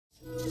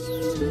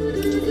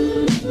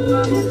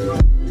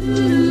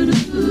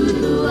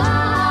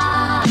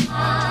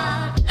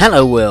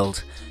Hello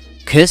world!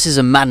 Curses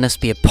and madness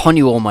be upon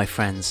you all, my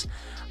friends.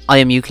 I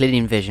am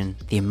Euclidean Vision,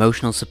 the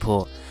emotional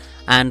support,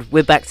 and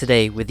we're back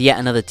today with yet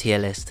another tier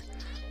list,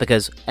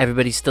 because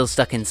everybody's still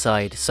stuck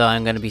inside, so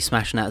I'm going to be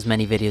smashing out as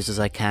many videos as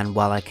I can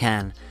while I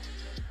can.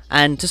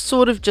 And to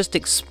sort of just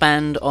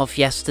expand off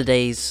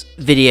yesterday's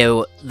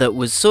video that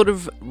was sort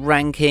of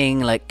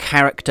ranking like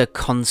character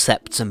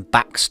concepts and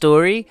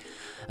backstory,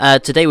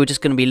 today we're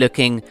just going to be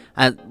looking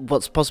at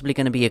what's possibly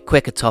going to be a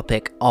quicker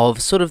topic of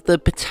sort of the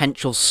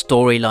potential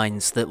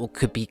storylines that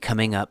could be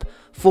coming up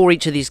for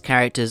each of these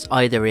characters,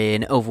 either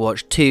in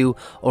Overwatch 2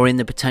 or in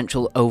the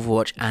potential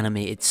Overwatch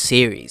animated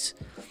series.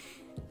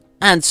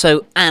 And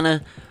so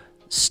Anna,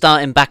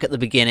 starting back at the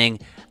beginning,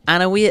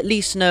 Anna we at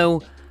least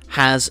know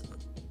has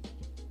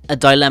a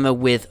dilemma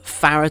with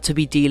Farah to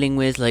be dealing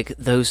with. Like,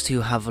 those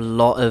two have a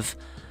lot of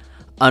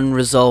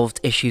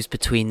unresolved issues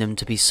between them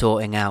to be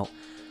sorting out,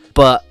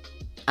 but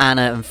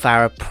Anna and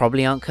Farah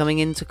probably aren't coming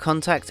into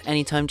contact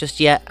anytime just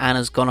yet.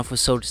 Anna's gone off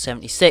with Soldier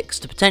 76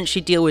 to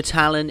potentially deal with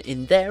Talon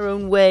in their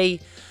own way,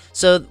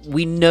 so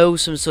we know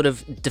some sort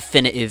of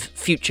definitive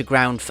future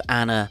ground for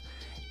Anna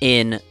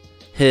in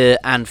her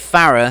and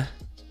Farah.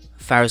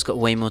 Farah's got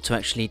way more to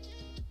actually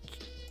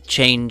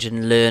change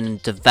and learn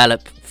and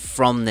develop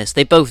from this.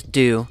 They both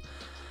do.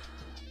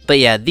 But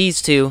yeah,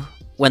 these two,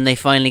 when they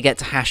finally get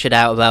to hash it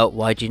out about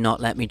why'd you not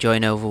let me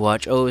join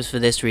Overwatch, oh it was for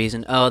this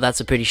reason, oh that's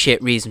a pretty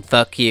shit reason,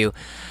 fuck you,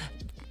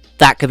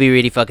 that could be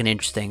really fucking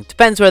interesting.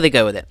 Depends where they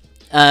go with it.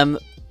 And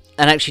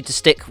actually, to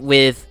stick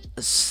with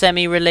a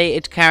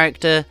semi-related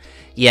character,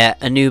 yeah,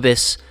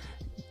 Anubis,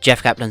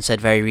 Jeff Kaplan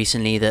said very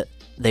recently that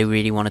they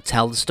really want to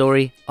tell the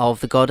story of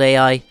the god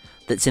AI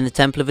that's in the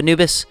Temple of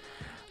Anubis,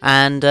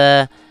 and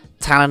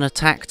Talon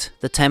attacked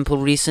the temple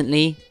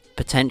recently,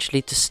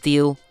 potentially to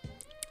steal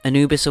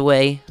Anubis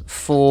away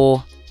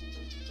for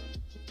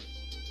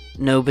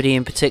nobody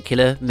in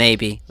particular,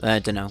 maybe, I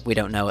don't know, we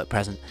don't know at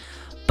present.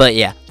 But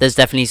yeah, there's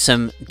definitely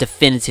some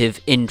definitive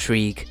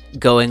intrigue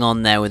going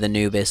on there with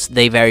Anubis.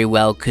 They very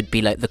well could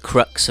be like the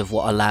crux of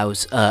what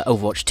allows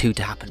Overwatch 2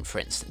 to happen, for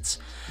instance.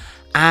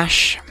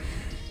 Ashe,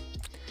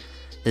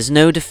 there's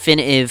no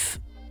definitive,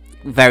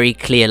 very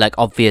clear, like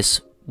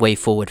obvious way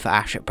forward for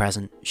Ashe at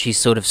present. She's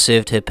sort of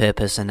served her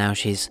purpose and now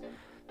she's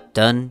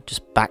done,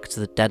 just back to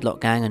the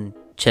Deadlock gang and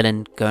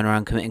chilling, going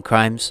around committing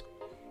crimes.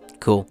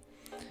 Cool.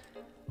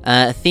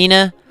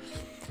 Athena,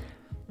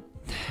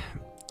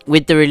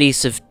 with the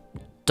release of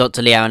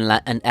Dr. Liao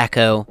and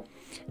Echo,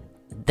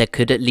 there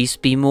could at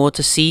least be more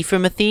to see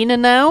from Athena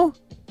now?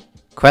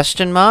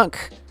 Question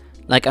mark?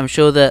 Like, I'm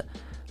sure that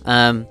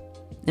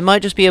it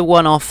might just be a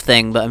one-off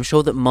thing, but I'm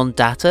sure that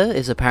Mondata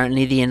is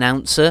apparently the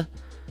announcer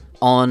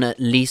on at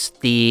least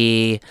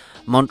the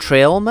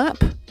Montreal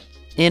map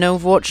in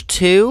Overwatch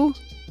 2,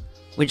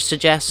 which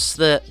suggests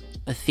that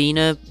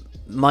Athena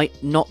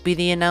might not be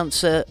the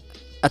announcer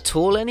at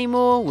all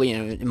anymore. Well, you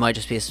know, it might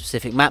just be a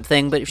specific map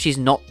thing, but if she's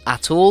not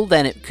at all,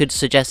 then it could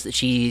suggest that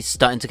she's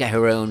starting to get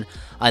her own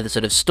either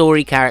sort of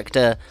story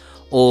character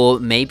or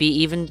maybe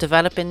even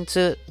develop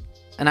into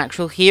an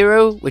actual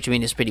hero, which I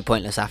mean is pretty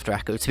pointless after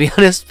Echo, to be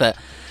honest. But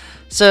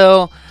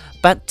so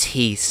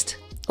Baptiste,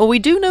 well, we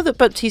do know that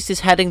Baptiste is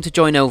heading to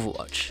join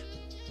Overwatch.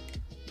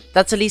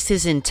 That's at least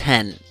his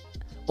intent.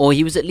 Or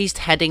he was at least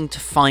heading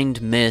to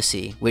find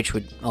Mercy, which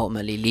would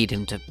ultimately lead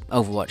him to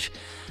Overwatch.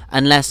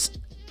 Unless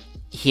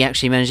he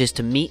actually manages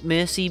to meet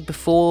Mercy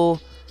before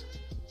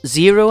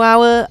 0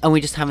 hour, and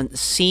we just haven't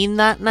seen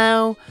that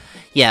now.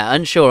 Yeah,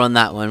 unsure on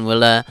that one.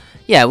 Well,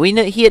 yeah, we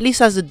know he at least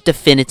has a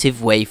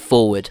definitive way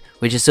forward,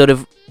 which is sort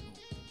of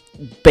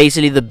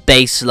basically the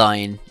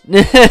baseline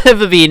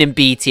for being in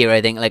B tier,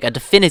 I think. Like, a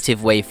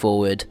definitive way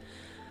forward.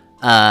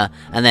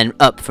 And then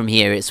up from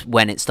here, it's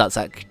when it starts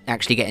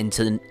actually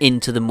getting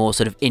into the more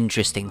sort of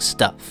interesting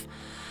stuff.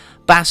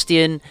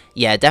 Bastion,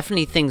 yeah,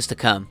 definitely things to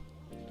come.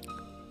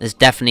 There's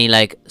definitely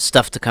like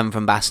stuff to come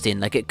from Bastion.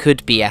 Like, it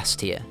could be S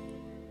tier,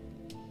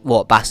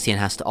 what Bastion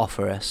has to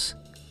offer us.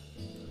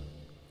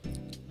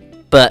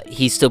 But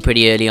he's still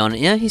pretty early on.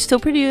 Yeah, he's still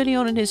pretty early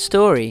on in his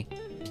story.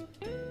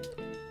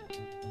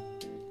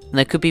 And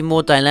there could be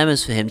more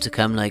dilemmas for him to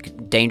come,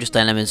 like dangerous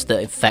dilemmas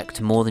that affect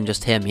more than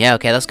just him. Yeah,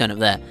 okay, that's going up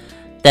there.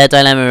 Their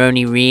dilemma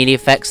only really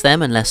affects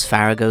them unless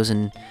Farah goes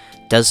and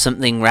does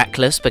something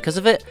reckless because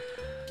of it.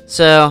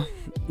 So,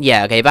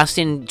 yeah, okay,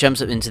 Bastion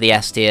jumps up into the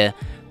S tier.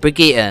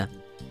 Brigitte,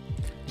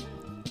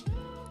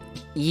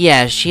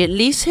 yeah, she at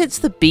least hits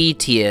the B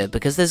tier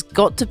because there's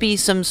got to be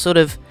some sort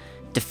of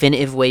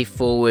definitive way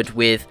forward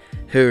with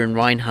her and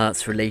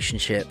Reinhardt's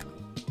relationship.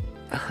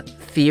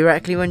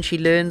 Theoretically, when she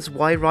learns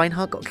why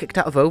Reinhardt got kicked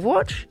out of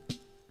Overwatch?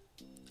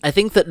 I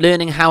think that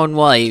learning how and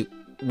why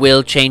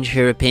will change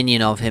her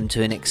opinion of him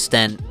to an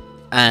extent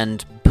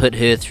and put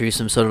her through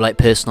some sort of like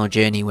personal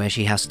journey where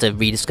she has to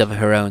rediscover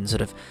her own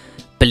sort of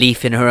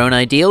belief in her own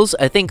ideals.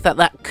 I think that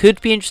that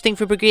could be interesting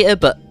for Brigitte,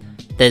 but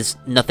there's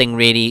nothing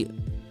really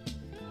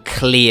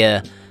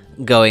clear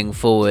going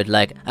forward.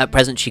 Like, at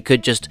present she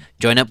could just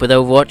join up with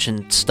Overwatch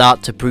and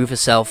start to prove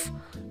herself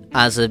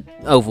as an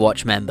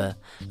Overwatch member.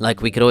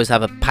 Like, we could always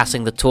have a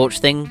passing the torch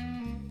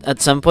thing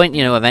at some point,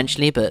 you know,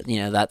 eventually, but, you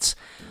know, that's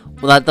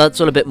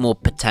all a bit more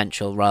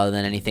potential rather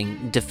than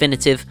anything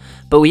definitive,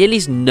 but we at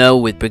least know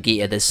with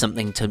Brigitte there's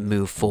something to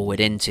move forward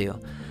into.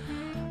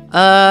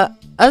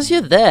 As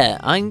you're there,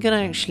 I'm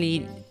gonna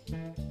actually,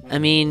 I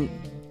mean,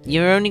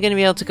 you're only gonna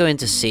be able to go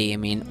into C. I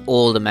mean,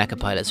 all the mecha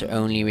pilots are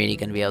only really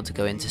gonna be able to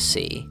go into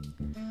C.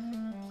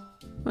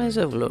 Where's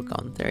Overlord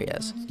gone? There he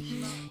is.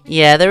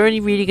 Yeah, they're only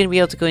really gonna be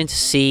able to go into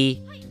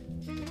C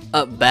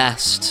at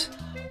best.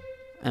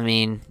 I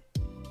mean,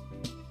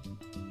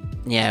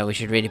 yeah, we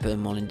should really put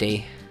them all in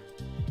D.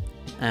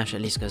 Ash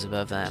at least goes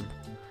above them.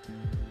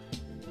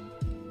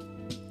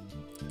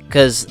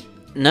 Because,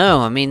 no,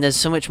 I mean, there's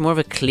so much more of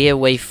a clear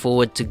way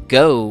forward to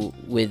go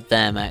with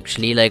them,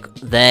 actually. Like,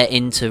 their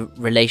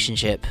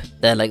interrelationship,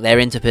 their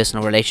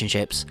interpersonal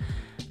relationships,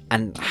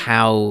 and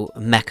how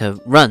mecha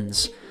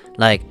runs.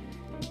 Like,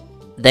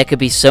 there could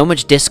be so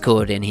much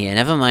discord in here,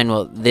 never mind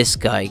what this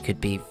guy could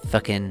be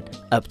fucking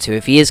up to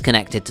if he is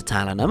connected to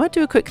Talon. I might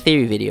do a quick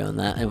theory video on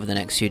that over the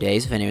next few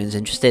days if anyone's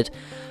interested.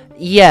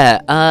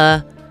 Yeah,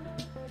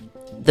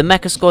 the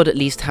mecha squad at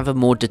least have a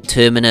more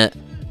determinate,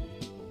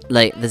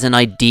 like, there's an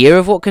idea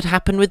of what could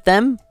happen with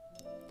them.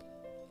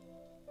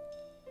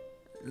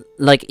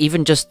 Like,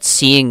 even just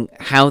seeing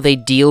how they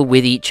deal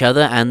with each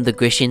other and the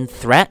Grishin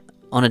threat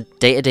on a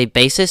day-to-day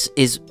basis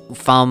is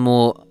far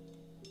more,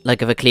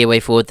 like, of a clear way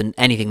forward than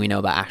anything we know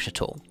about Ash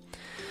at all.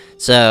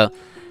 So,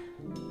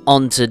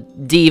 on to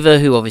Diva,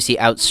 who obviously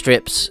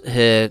outstrips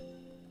her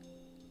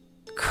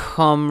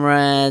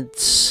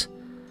comrades.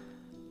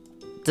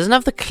 Doesn't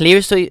have the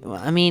clearest way.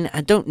 I mean,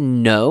 I don't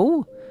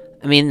know.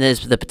 I mean,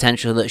 there's the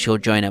potential that she'll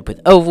join up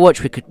with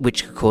Overwatch,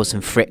 which could cause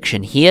some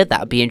friction here. That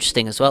would be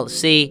interesting as well to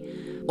see.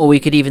 Or we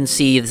could even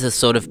see the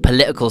sort of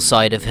political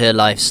side of her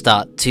life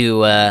start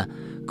to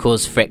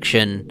cause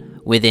friction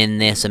within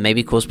this, and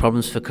maybe cause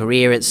problems for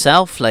career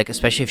itself. Like,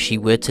 especially if she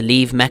were to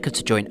leave Mecha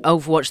to join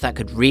Overwatch, that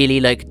could really,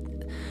 like,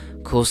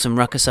 cause some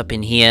ruckus up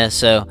in here.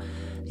 So,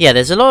 yeah,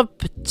 there's a lot of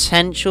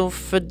potential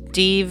for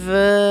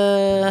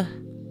Diva.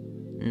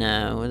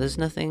 No, there's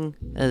nothing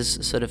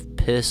as sort of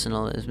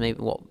personal as maybe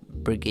what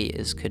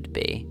Brigitte's could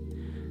be.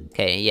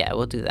 Okay, yeah,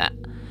 we'll do that.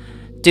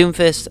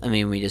 Doomfist, I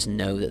mean, we just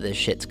know that there's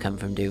shit to come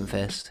from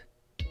Doomfist.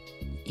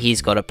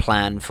 He's got a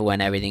plan for when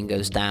everything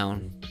goes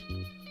down.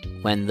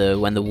 When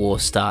the war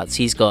starts.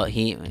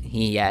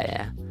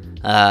 Yeah.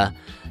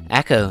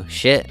 Echo,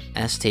 shit,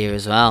 S tier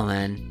as well,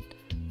 man.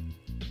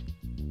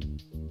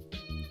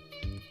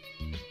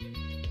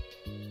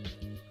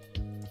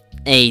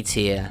 A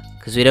tier,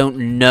 because we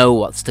don't know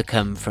what's to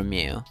come from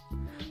you.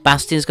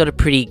 Bastion's got a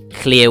pretty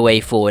clear way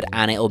forward,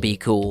 and it'll be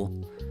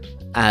cool,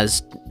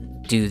 as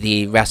do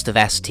the rest of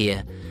S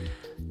tier.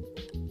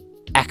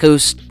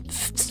 Echo's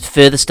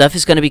further stuff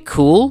is going to be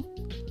cool,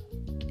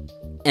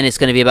 and it's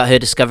going to be about her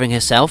discovering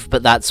herself,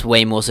 but that's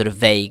way more sort of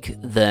vague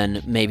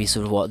than maybe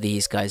sort of what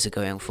these guys are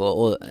going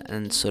for,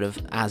 and sort of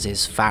as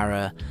is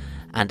Farah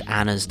and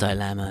Anna's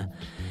dilemma.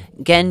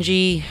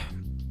 Genji,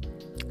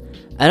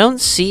 I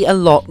don't see a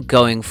lot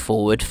going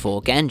forward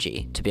for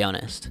Genji, to be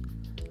honest.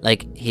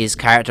 Like, his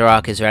character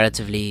arc is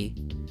relatively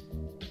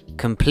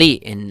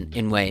complete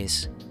in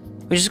ways,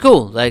 which is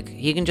cool. Like,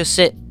 he can just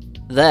sit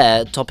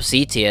there, top of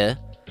C tier,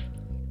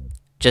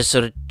 just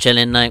sort of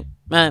chilling, like,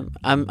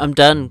 I'm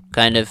done,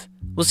 kind of.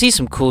 We'll see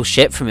some cool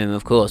shit from him,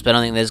 of course, but I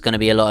don't think there's going to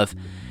be a lot of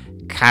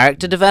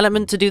character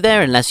development to do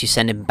there, unless you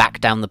send him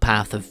back down the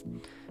path of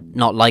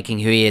not liking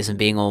who he is and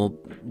being all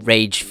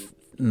rage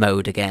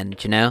mode again, do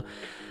you know?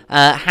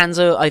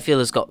 Hanzo, I feel,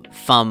 has got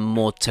far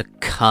more to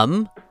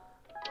come.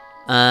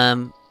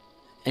 And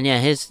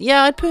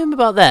yeah, I'd put him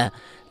about there.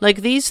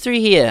 Like, these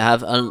three here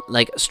have,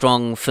 like,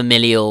 strong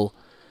familial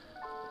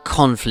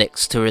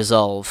conflicts to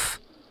resolve.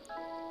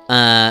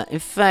 In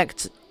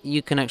fact,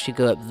 you can actually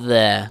go up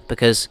there,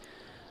 because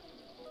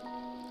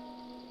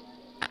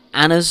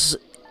Anna's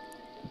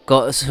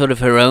got sort of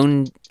her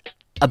own,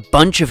 a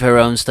bunch of her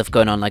own stuff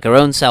going on, like her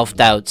own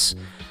self-doubts,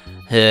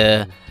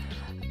 her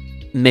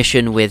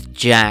mission with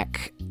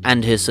Jack,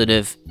 and her sort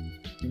of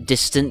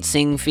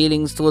distancing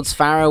feelings towards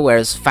Farah,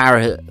 whereas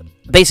Farah,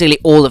 basically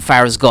all that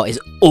Farah's got is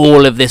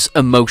all of this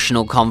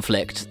emotional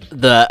conflict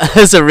that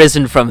has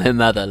arisen from her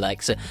mother,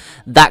 like, so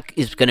that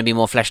is going to be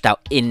more fleshed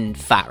out in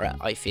Farah,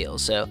 I feel.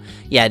 So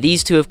yeah,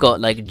 these two have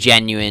got, like,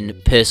 genuine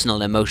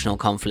personal emotional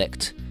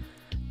conflict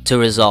to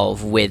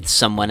resolve with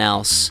someone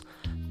else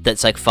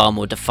that's, like, far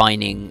more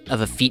defining of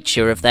a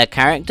feature of their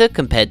character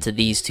compared to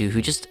these two,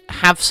 who just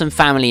have some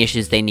family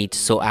issues they need to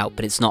sort out,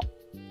 but it's not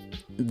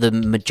the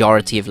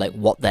majority of, like,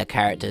 what their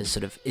character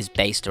sort of is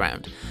based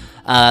around.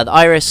 The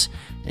Iris,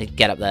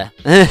 get up there.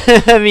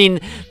 I mean,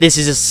 this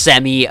is a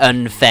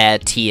semi-unfair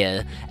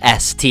tier,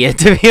 S tier,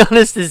 to be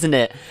honest, isn't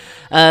it?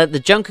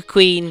 The Junker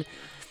Queen,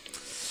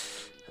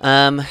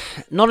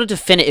 not a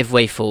definitive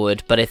way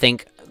forward, but I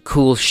think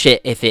cool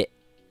shit if it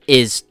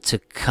is to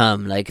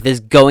come. Like, there's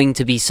going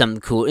to be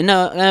something cool. You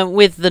know,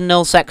 with the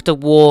Null Sector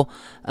War,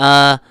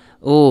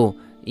 oh,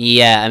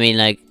 yeah, I mean,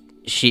 like,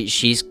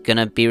 she's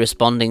gonna be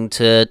responding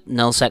to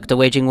Null Sector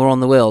waging war on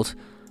the world.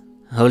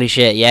 Holy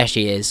shit, yeah,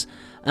 she is.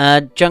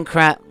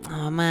 Junkrat,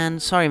 oh man,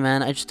 sorry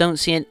man, I just don't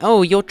see it.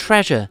 Oh, your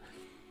treasure.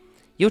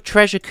 Your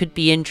treasure could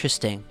be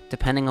interesting,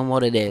 depending on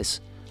what it is.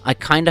 I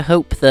kinda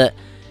hope that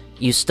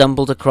you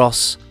stumbled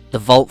across the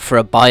vault for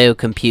a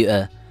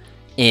biocomputer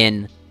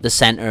in the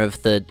center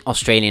of the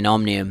Australian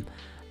Omnium,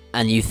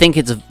 and you think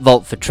it's a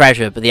vault for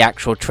treasure, but the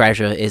actual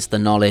treasure is the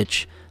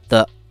knowledge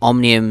that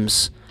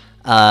Omnium's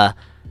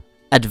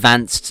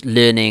advanced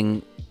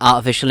learning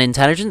artificial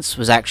intelligence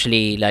was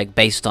actually like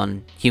based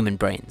on human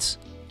brains.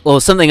 Or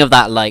something of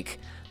that like,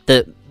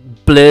 that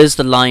blurs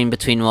the line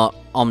between what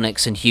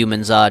Omnics and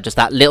humans are, just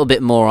that little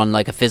bit more on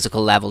like a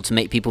physical level to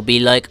make people be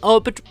like, oh,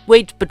 but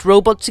wait, but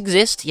robots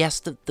exist? Yes,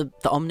 the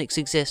Omnics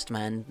exist,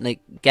 man. Like,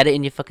 get it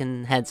in your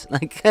fucking heads.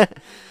 Like,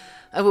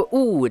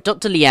 ooh,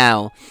 Dr.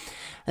 Liao.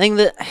 I think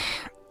that,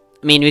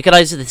 I mean, we could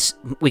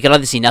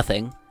either see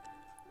nothing.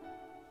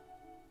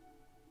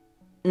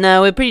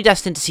 No, we're pretty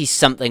destined to see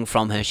something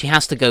from her. She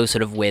has to go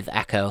sort of with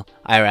Echo,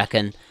 I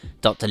reckon,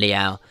 Dr.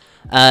 Liao.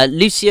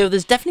 Lucio,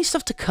 there's definitely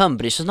stuff to come,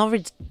 but it's just not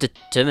very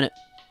determinate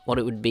what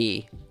it would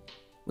be.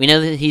 We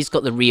know that he's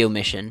got the Rio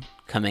mission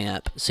coming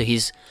up, so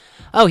he's...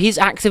 Oh, he's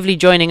actively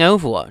joining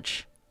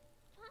Overwatch.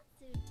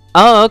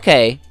 Oh,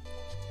 okay.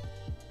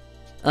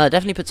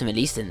 Definitely put some at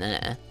least in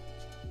there.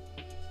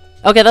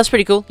 Okay, that's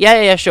pretty cool.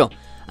 Yeah, sure.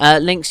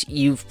 Lynx,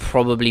 you've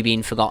probably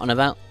been forgotten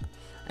about.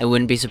 I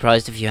wouldn't be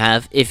surprised if you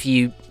have. If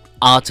you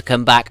are to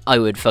come back, I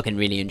would fucking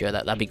really enjoy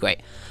that. That'd be great.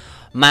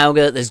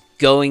 Mauga, there's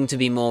going to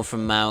be more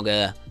from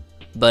Mauga,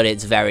 but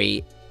it's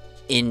very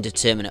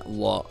indeterminate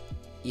what.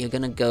 You're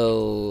gonna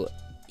go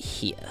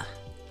here,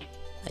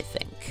 I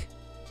think.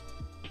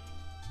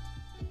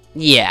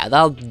 Yeah,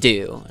 that'll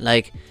do.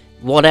 Like,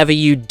 whatever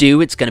you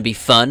do, it's gonna be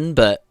fun,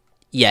 but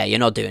yeah, you're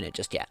not doing it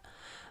just yet.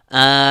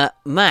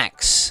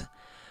 Max,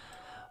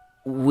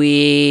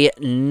 we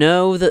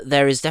know that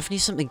there is definitely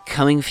something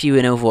coming for you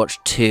in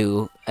Overwatch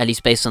 2, at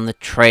least based on the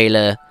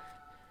trailer,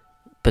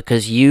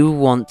 because you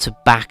want to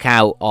back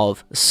out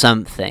of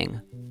something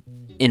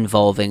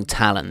involving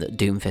Talon that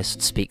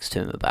Doomfist speaks to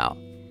him about.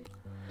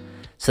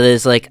 So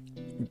there's like,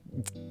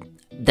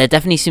 there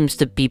definitely seems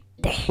to be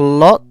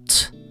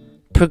plot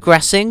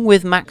progressing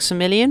with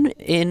Maximilian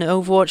in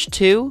Overwatch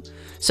 2.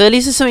 So at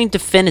least there's something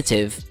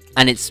definitive,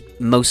 and it's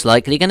most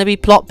likely going to be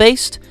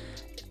plot-based.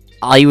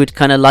 I would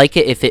kind of like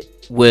it if it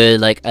were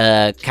like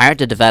a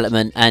character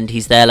development, and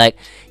he's there like,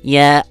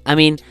 yeah, I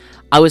mean,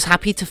 I was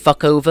happy to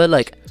fuck over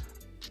like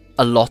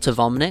a lot of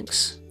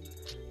Omnics,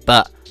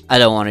 but I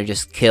don't want to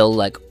just kill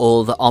like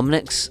all the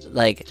Omnics.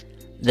 Like,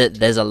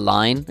 there's a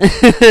line.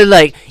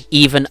 Like,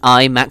 even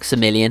I,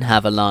 Maximilian,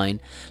 have a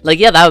line. Like,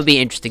 yeah, that would be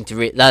interesting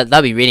to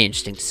that'd be really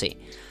interesting to see.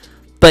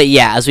 But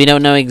yeah, as we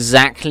don't know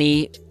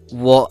exactly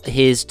what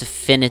his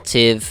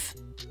definitive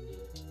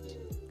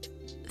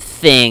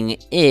thing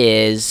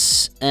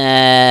is,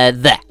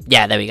 there.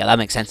 Yeah, there we go. That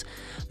makes sense.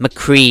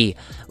 McCree.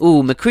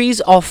 Ooh,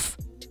 McCree's off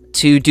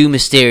to do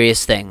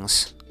mysterious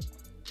things.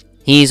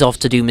 He's off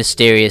to do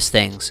mysterious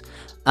things.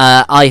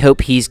 I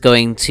hope he's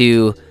going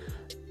to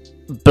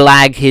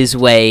blag his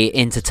way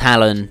into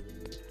Talon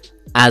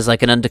as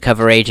like an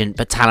undercover agent,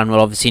 but Talon will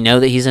obviously know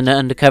that he's an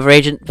undercover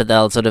agent, but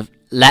they'll sort of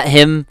let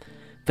him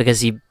because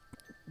he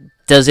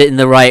does it in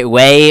the right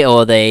way,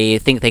 or they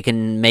think they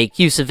can make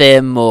use of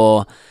him,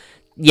 or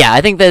yeah, I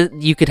think that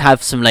you could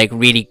have some like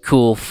really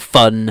cool,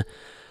 fun,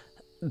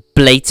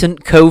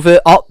 blatant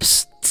covert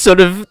ops sort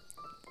of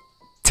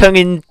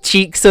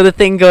tongue-in-cheek sort of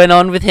thing going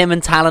on with him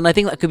and Talon. I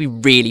think that could be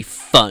really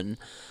fun.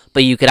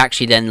 But you could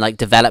actually then like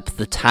develop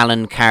the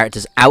Talon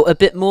characters out a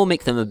bit more,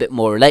 make them a bit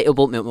more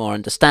relatable, a bit more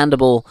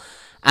understandable,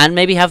 and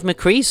maybe have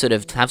McCree sort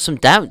of have some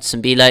doubts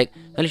and be like,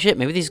 holy shit,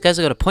 maybe these guys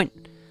have got a point.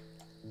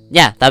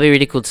 Yeah, that'd be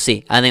really cool to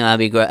see. I think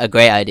that'd be a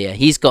great idea.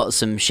 He's got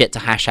some shit to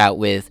hash out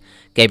with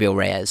Gabriel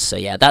Reyes, so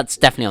yeah, that's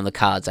definitely on the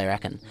cards, I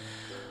reckon.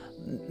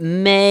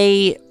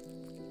 May,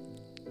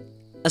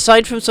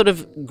 aside from sort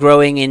of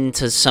growing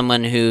into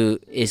someone who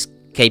is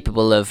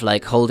capable of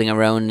like holding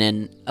her own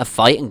in a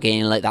fight and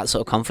gaining like that sort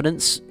of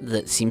confidence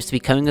that seems to be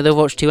coming with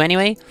Overwatch 2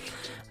 anyway,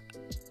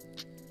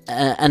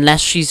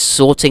 unless she's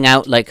sorting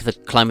out like the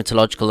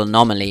climatological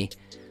anomaly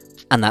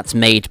and that's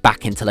made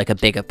back into like a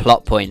bigger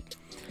plot point,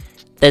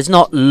 there's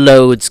not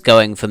loads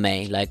going for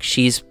May. Like,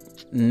 she's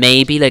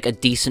maybe like a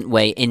decent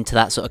way into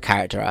that sort of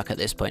character arc at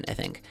this point, I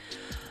think.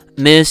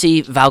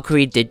 Mercy,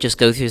 Valkyrie did just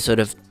go through sort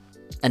of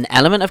an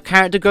element of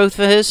character growth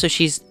for her, so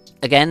she's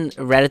again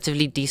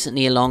relatively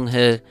decently along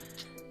her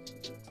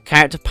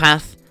character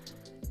path.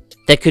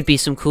 There could be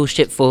some cool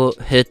shit for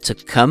her to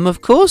come,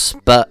 of course,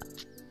 but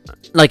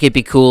like, it'd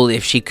be cool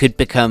if she could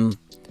become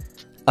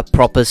a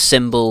proper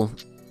symbol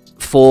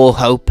for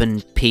hope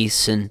and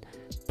peace and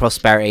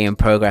prosperity and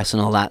progress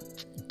and all that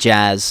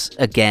jazz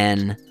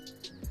again,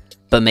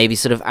 but maybe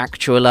sort of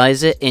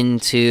actualize it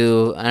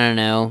into, I don't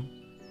know,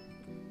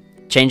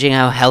 changing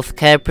how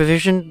healthcare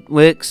provision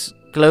works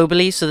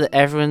globally so that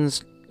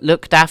everyone's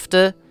looked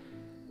after.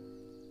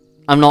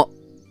 I'm not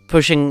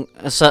pushing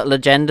a subtle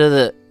agenda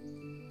that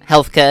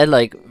healthcare,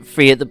 like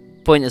free at the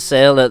point of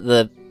sale at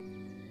the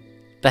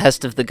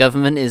behest of the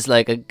government, is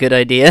like a good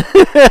idea.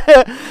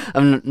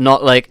 I'm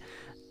not like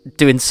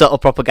doing subtle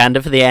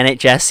propaganda for the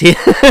NHS here.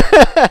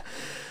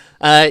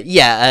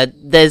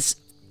 There's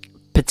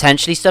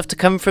potentially stuff to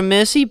come from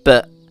Mercy,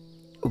 but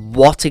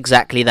what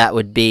exactly that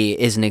would be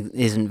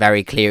isn't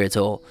very clear at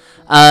all.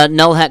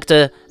 Null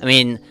Hector, I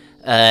mean,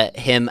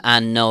 him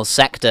and Null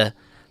Sector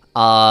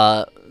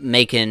are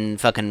making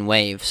fucking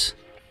waves.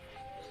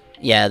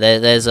 Yeah,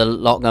 there's a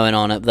lot going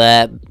on up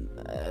there.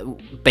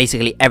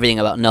 Basically, everything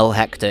about Null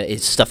Hector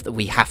is stuff that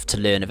we have to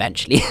learn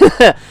eventually.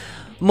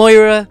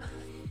 Moira,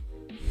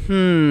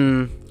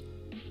 a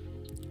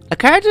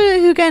character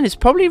who, again, is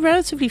probably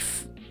relatively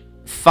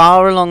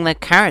far along their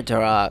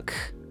character arc.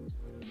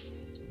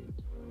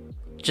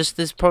 Just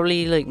there's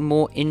probably, like,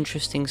 more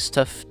interesting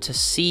stuff to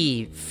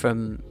see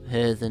from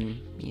her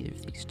than either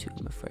of these two,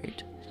 I'm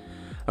afraid.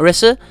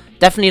 Orisa,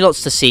 definitely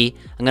lots to see.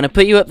 I'm going to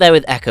put you up there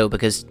with Echo,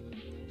 because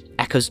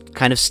Echo's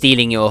kind of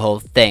stealing your whole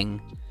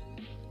thing.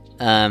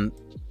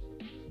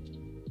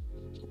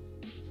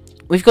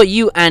 We've got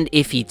you and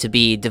Iffy to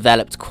be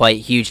developed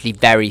quite hugely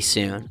very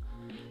soon.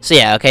 So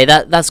yeah, okay,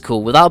 that's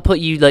cool. Well, that'll put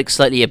you, like,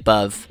 slightly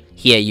above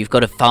here. You've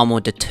got a far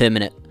more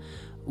determinate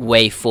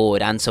way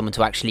forward and someone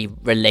to actually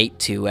relate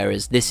to,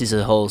 whereas this is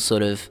a whole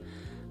sort of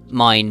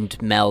mind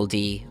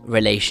meldy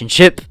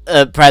relationship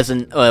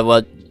present.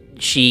 Well,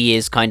 she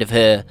is kind of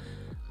her,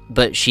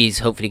 but she's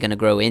hopefully going to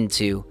grow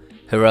into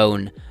her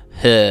own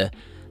her,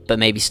 but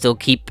maybe still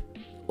keep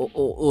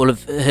all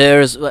of her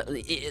as well.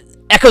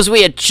 Echo's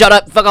weird, shut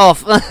up, fuck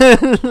off.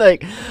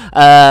 Like,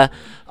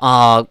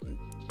 oh,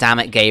 damn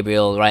it,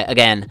 Gabriel. Right,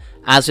 again,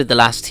 as with the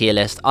last tier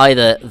list,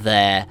 either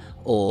there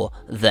or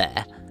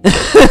there.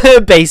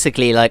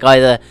 Basically, like,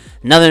 either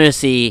nothing to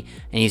see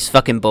and he's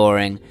fucking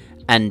boring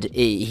and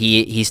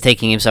he's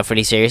taking himself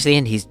really seriously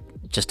and he's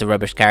just a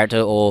rubbish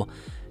character, or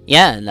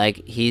yeah,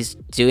 like, he's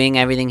doing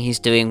everything he's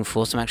doing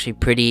for some actually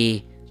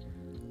pretty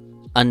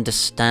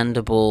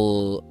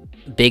understandable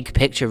big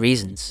picture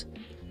reasons.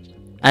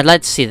 I'd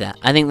like to see that.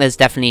 I think there's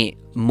definitely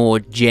more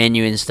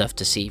genuine stuff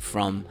to see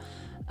from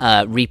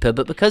Reaper,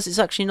 but because it's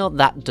actually not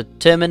that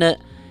determinate,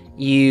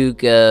 you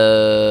go...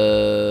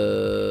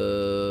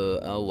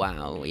 Oh,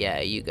 wow. Yeah,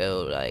 you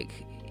go, like,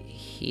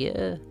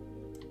 here?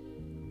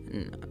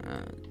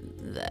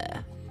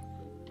 There.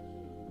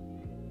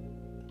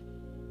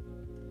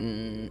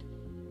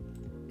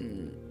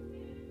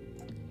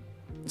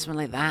 Something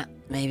like that,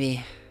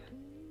 maybe.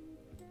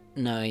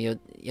 No, you're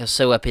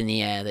so up in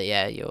the air that,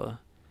 yeah, you're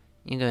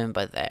going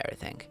by there, I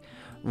think.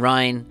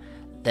 Rhine,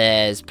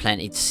 there's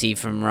plenty to see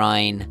from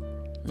Rhine.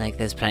 Like,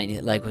 there's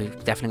plenty, like,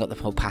 we've definitely got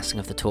the whole passing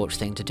of the torch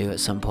thing to do at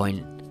some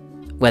point.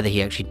 Whether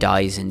he actually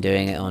dies in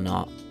doing it or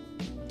not.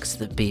 Because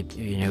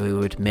you know, it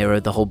would mirror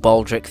the whole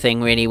Baldric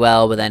thing really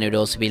well, but then it would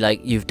also be like,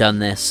 you've done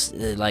this.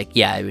 Like,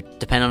 yeah, it would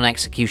depend on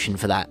execution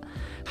for that.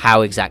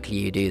 How exactly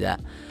you do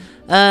that.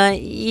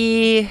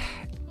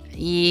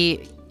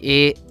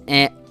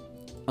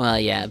 Well,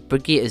 yeah,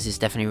 Brigitta's is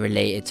definitely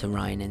related to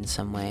Rhine in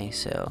some way,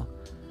 so...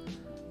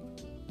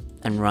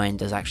 And Rhine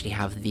does actually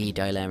have the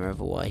dilemma of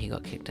why he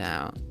got kicked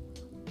out.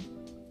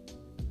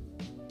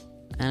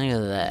 And I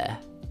go there.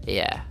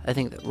 Yeah, I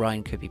think that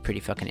Rhine could be pretty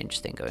fucking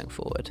interesting going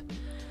forward.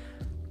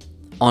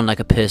 On,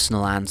 like, a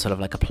personal and sort of,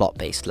 like, a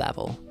plot-based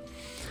level.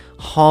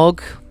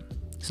 Hog,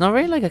 it's not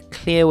really, like, a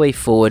clear way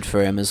forward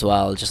for him as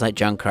well, just like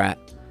Junkrat.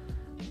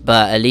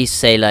 But at least,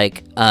 say,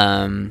 like,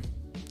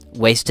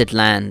 Wasted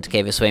Land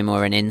gave us way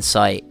more an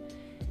insight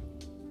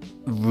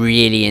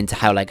really into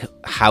how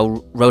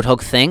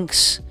Roadhog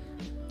thinks.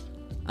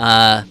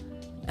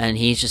 And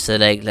he's just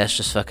like, let's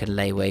just fucking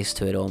lay waste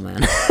to it all,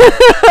 man.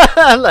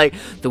 Like,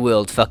 the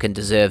world fucking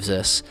deserves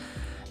us.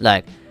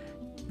 Like,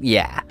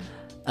 yeah.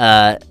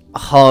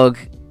 Hog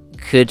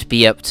could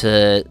be up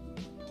to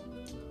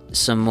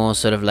some more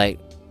sort of, like,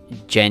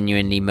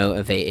 genuinely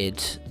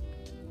motivated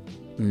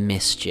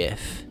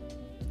mischief.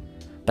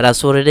 But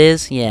that's what it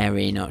is? Yeah,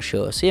 really not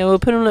sure. So yeah, we'll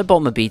put him at the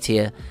bottom of B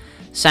tier.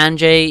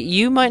 Sanjay,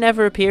 you might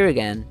never appear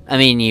again. I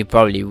mean, you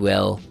probably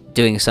will.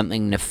 Doing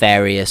something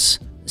nefarious.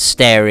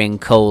 Staring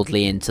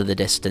coldly into the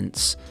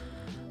distance.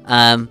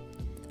 But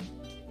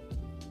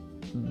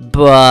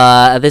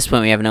at this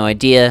point we have no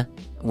idea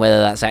whether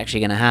that's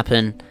actually going to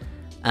happen.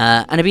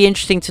 And it'd be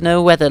interesting to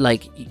know whether,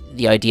 like,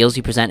 the ideals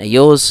you present are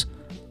yours,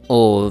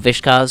 or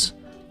Vishkar's,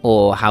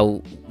 or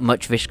how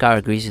much Vishkar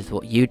agrees with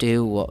what you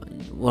do, what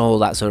all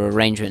that sort of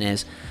arrangement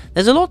is.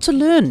 There's a lot to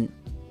learn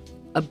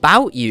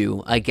about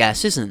you, I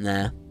guess, isn't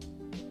there?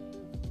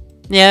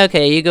 Yeah,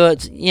 okay, you go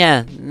at...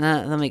 Yeah,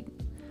 that make...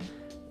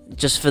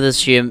 Just for the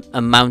sheer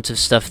amount of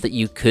stuff that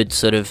you could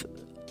sort of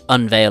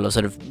unveil or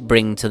sort of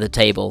bring to the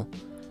table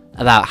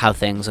about how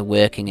things are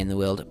working in the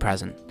world at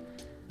present.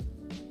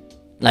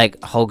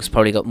 Like, Hog's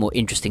probably got more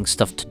interesting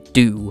stuff to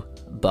do,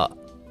 but...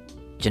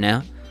 Do you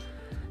know?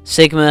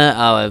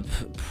 Sigma,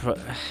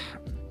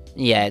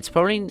 yeah, it's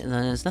probably...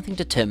 There's nothing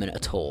determinate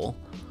at all.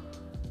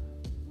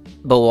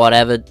 But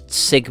whatever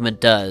Sigma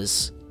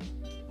does...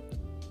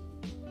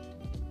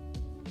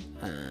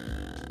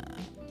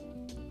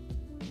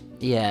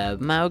 yeah,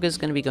 Mauga's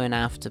going to be going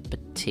after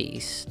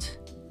Batiste.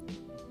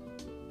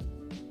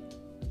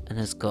 And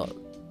has got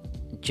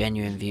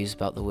genuine views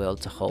about the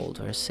world to hold,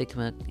 whereas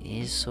Sigma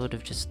is sort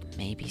of just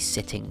maybe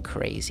sitting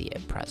crazy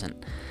at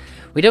present.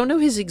 We don't know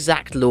his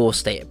exact lore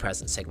state at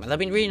present, Sigma. That'd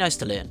be really nice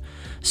to learn.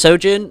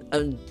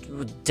 Sojourn,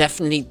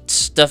 definitely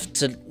stuff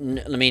to...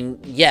 I mean,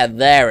 yeah,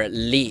 there at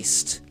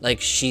least. Like,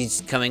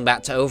 she's coming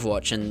back to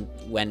Overwatch, and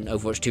when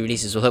Overwatch 2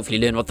 releases, we'll hopefully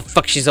learn what the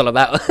fuck she's all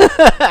about.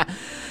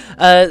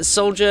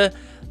 Soldier...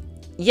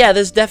 Yeah,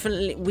 there's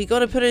definitely... We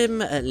gotta put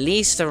him at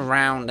least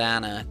around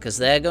Anna, because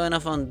they're going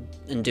off on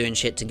and doing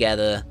shit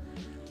together.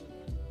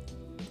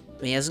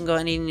 He hasn't got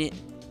any...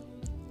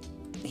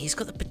 He's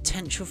got the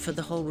potential for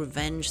the whole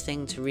revenge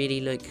thing to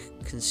really, like,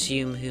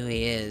 consume who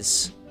he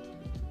is.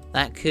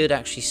 That could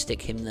actually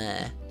stick him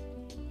there.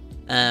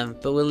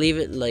 But we'll leave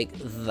it like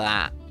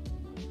that.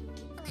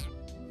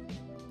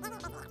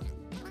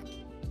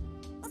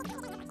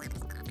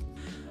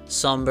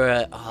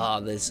 Sombra... Oh,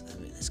 there's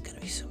gonna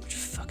be so much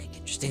fucking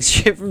interesting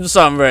shit from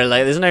Sombra.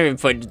 Like, there's no even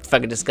point in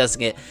fucking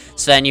discussing it.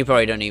 Sven, you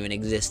probably don't even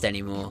exist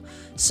anymore.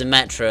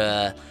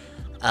 Symmetra...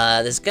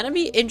 there's gonna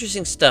be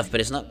interesting stuff, but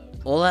it's not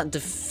all that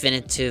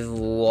definitive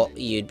what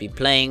you'd be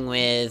playing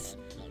with.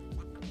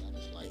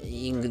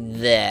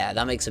 There,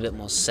 that makes a bit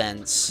more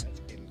sense.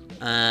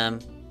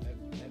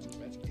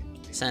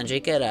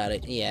 Sanjay, get out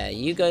of... Yeah,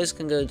 you guys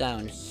can go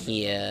down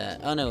here.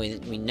 Oh no,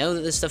 we know that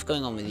there's stuff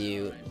going on with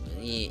you.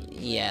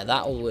 Yeah,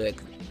 that'll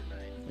work.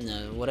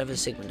 No, whatever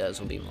Sigma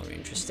does will be more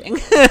interesting.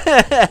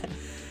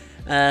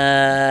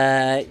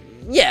 Yeah,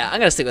 I'm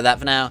gonna stick with that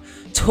for now.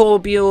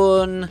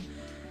 Torbjorn...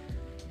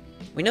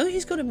 We know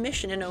he's got a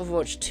mission in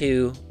Overwatch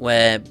 2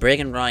 where Brig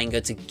and Ryan go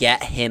to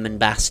get him and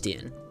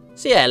Bastion.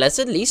 So yeah, let's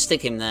at least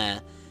stick him there.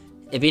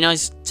 It'd be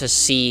nice to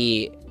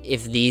see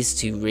if these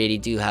two really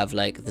do have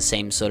like the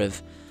same sort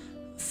of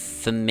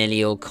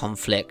familial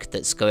conflict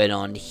that's going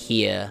on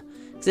here.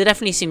 Because there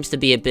definitely seems to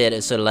be a bit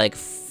of sort of like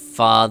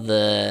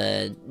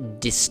father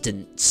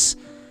distance.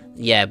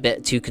 Yeah, a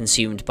bit too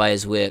consumed by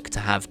his work to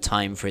have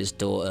time for his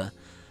daughter.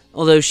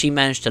 Although she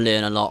managed to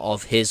learn a lot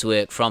of his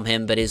work from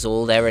him, but is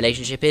all their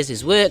relationship is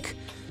his work.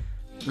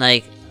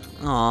 Like,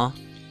 aw.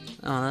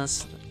 Oh,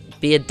 that's...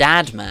 Be a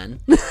dad,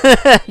 man.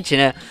 Do you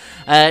know?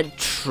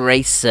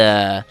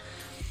 Tracer.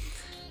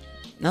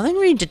 Nothing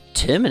really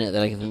determinate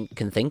that I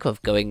can think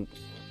of going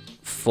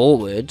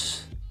forward.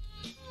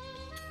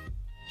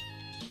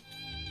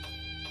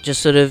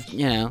 Just sort of,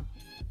 you know...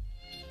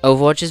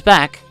 Overwatch is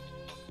back.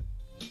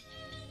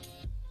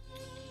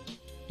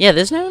 Yeah,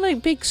 there's no,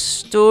 like, big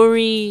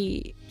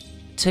story...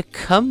 to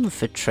come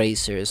for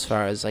Tracer as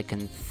far as I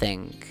can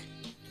think.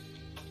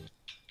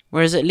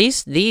 Whereas at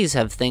least these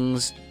have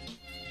things,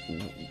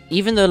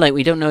 even though like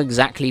we don't know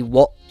exactly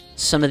what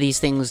some of these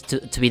things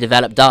to be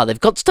developed are, they've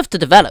got stuff to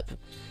develop.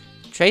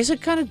 Tracer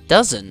kind of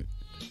doesn't.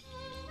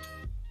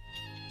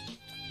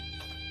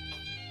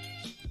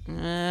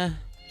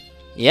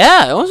 Yeah,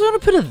 I almost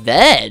want to put her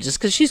there, just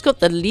because she's got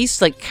the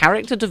least like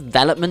character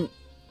development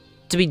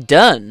to be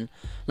done.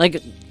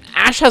 Like,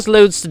 Ash has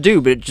loads to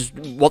do, but just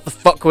what the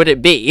fuck would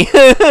it be?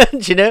 Do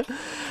you know?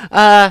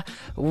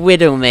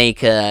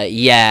 Widowmaker.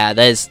 Yeah,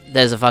 there's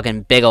a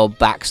fucking big old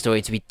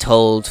backstory to be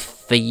told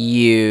for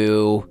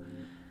you.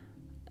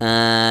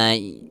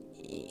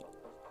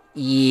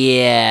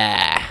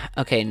 Yeah.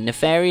 Okay,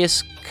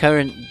 nefarious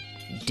current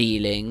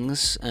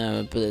dealings,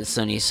 but it's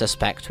only a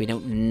suspect. We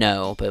don't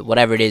know, but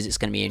whatever it is, it's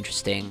going to be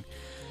interesting.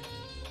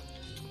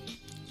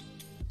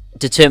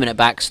 Determinate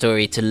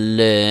backstory to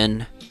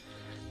learn.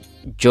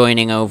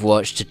 Joining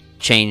Overwatch to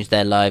change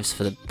their lives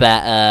for the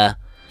better.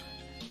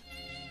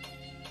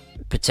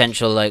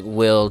 Potential, like,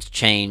 world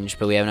change,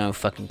 but we have no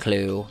fucking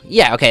clue.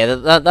 Yeah, okay,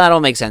 that all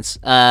makes sense.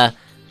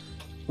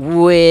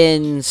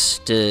 Winston...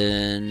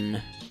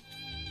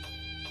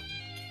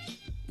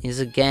 is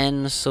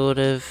again sort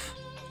of...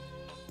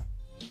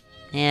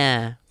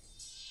 Yeah.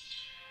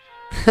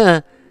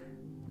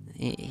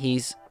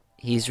 He's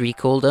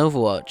recalled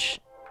Overwatch.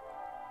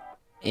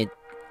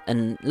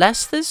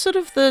 Unless there's sort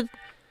of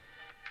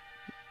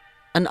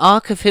an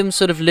arc of him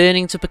sort of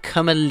learning to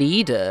become a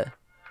leader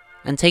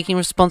and taking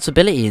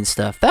responsibility and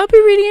stuff. That would be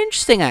really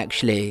interesting,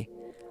 actually.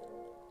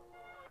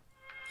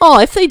 Oh,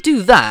 if they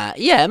do that,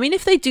 yeah, I mean,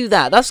 if they do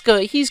that,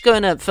 he's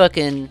going up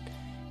fucking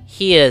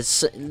here,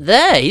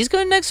 there, he's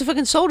going next to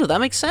fucking Soldier,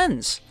 that makes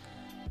sense.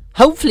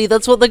 Hopefully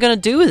that's what they're going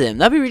to do with him.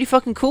 That'd be really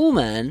fucking cool,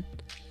 man.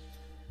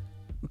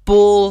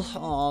 Bull,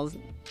 oh,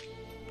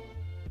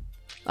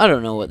 I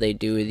don't know what they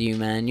do with you,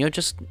 man. You're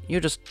just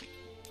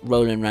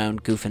rolling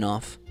around, goofing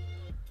off.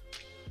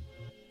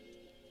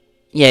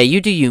 Yeah,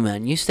 you do you,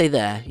 man. You stay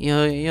there.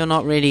 You're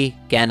not really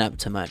getting up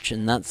to much,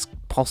 and that's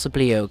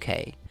possibly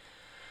okay.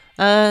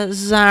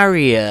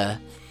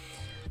 Zarya.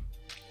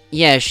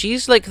 Yeah,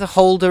 she's like the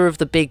holder of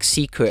the big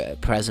secret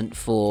at present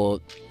for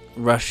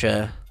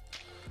Russia.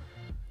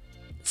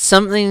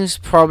 Something's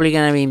probably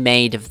going to be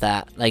made of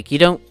that. Like, you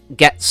don't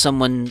get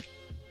someone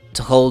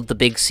to hold the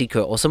big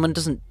secret, or someone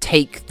doesn't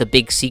take the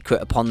big secret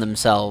upon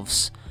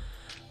themselves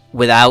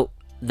without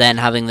then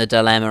having the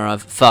dilemma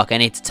of, fuck, I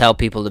need to tell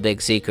people the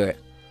big secret.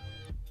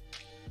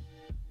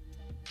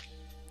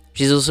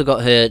 She's also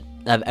got her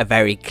a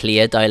very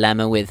clear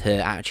dilemma with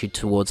her attitude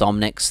towards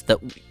Omnix that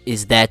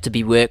is there to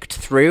be worked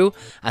through,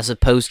 as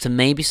opposed to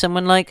maybe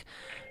someone like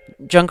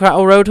Junkrat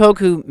or Roadhog,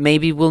 who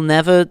maybe will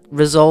never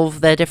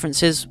resolve their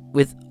differences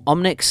with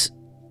Omnix,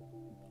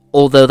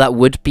 although that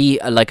would be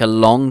like a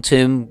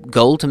long-term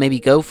goal to maybe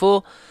go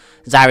for.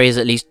 Zarya's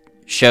at least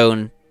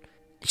shown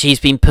she's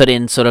been put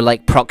in sort of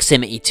like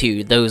proximity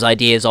to those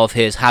ideas of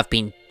hers have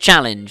been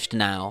challenged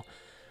now,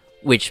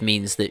 which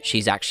means that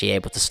she's actually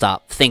able to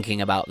start thinking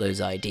about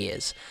those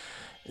ideas.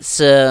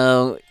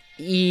 So,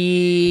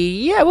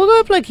 yeah, we'll go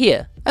up like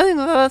here. I think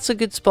that's a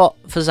good spot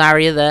for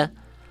Zarya there.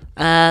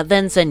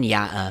 Then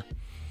Zenyatta.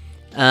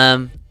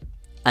 I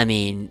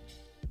mean,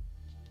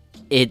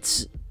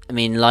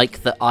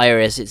 like the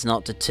Iris, it's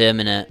not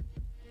determinate.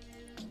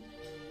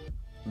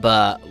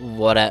 But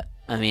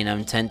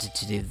I'm tempted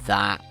to do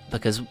that,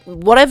 because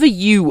whatever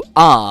you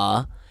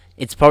are,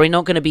 it's probably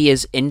not going to be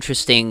as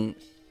interesting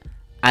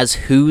as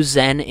who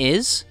Zen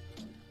is.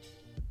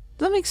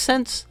 Does that make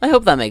sense? I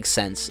hope that makes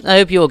sense. I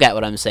hope you all get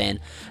what I'm saying.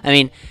 I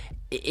mean,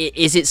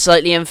 is it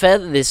slightly unfair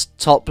that this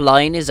top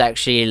line is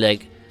actually,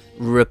 like,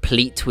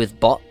 replete with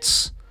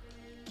bots?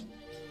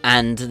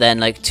 And then,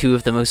 like, 2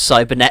 of the most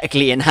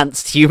cybernetically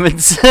enhanced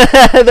humans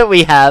that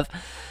we have.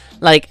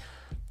 Like,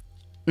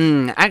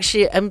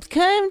 actually, I'm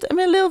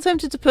a little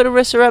tempted to put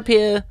Orisa up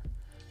here,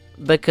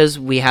 because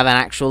we have an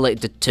actual, like,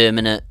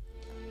 determinate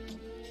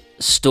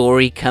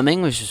story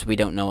coming, which is, we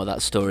don't know what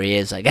that story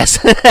is, I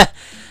guess.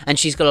 And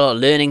she's got a lot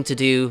of learning to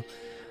do.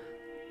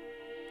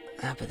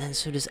 But then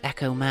so does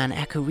Echo, man.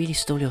 Echo really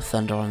stole your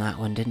thunder on that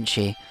one, didn't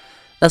she?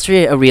 That's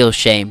really a real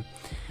shame.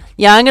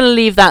 Yeah, I'm going to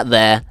leave that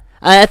there.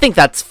 I think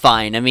that's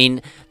fine. I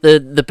mean,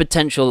 the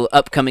potential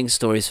upcoming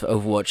stories for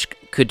Overwatch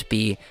could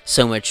be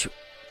so much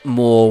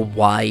more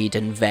wide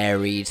and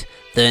varied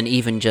than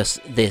even just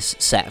this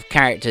set of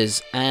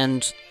characters,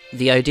 and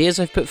the ideas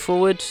I've put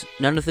forward,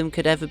 none of them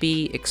could ever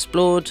be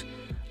explored.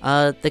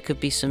 There could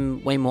be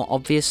some way more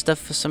obvious stuff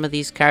for some of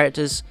these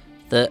characters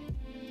that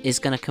is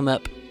going to come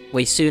up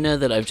way sooner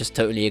that I've just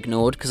totally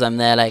ignored, because I'm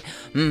there like,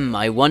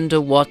 I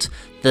wonder what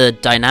the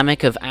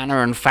dynamic of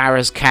Anna and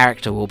Farah's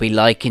character will be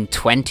like in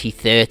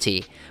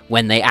 2030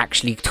 when they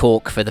actually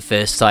talk for the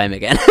first time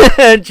again.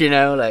 Do you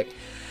know, like,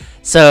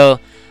 so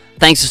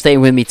thanks for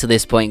staying with me to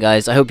this point,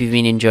 guys. I hope you've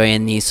been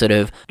enjoying these sort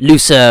of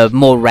looser,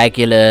 more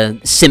regular,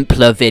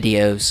 simpler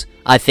videos.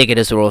 I figured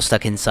as we're all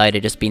stuck inside,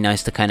 it'd just be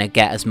nice to kind of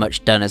get as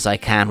much done as I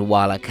can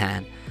while I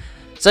can.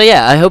 So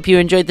yeah, I hope you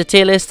enjoyed the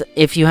tier list.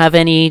 If you have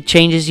any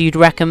changes you'd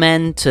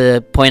recommend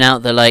to point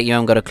out that, like, you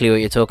haven't got a clue what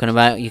you're talking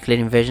about,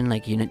 Euclidean Vision,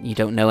 like, you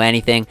don't know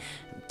anything,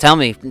 tell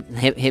me,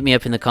 hit me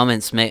up in the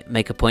comments,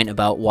 make a point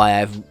about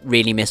why I've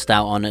really missed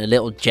out on a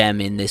little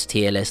gem in this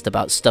tier list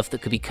about stuff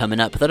that could be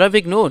coming up that I've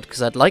ignored,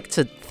 because I'd like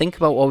to think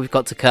about what we've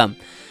got to come.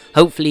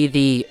 Hopefully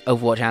the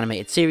Overwatch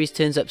animated series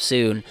turns up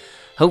soon.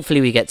 Hopefully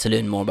we get to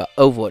learn more about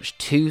Overwatch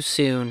 2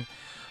 soon.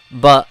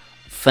 But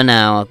for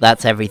now,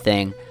 that's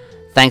everything.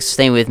 Thanks for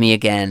staying with me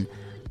again.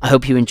 I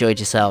hope you enjoyed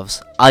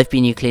yourselves. I've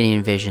been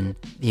Euclidean Vision,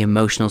 the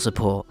emotional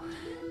support.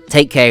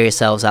 Take care of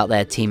yourselves out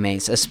there,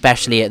 teammates,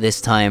 especially at this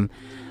time.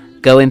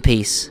 Go in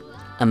peace,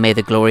 and may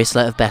the glorious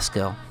light of Best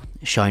Girl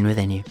shine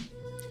within you.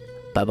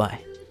 Bye-bye.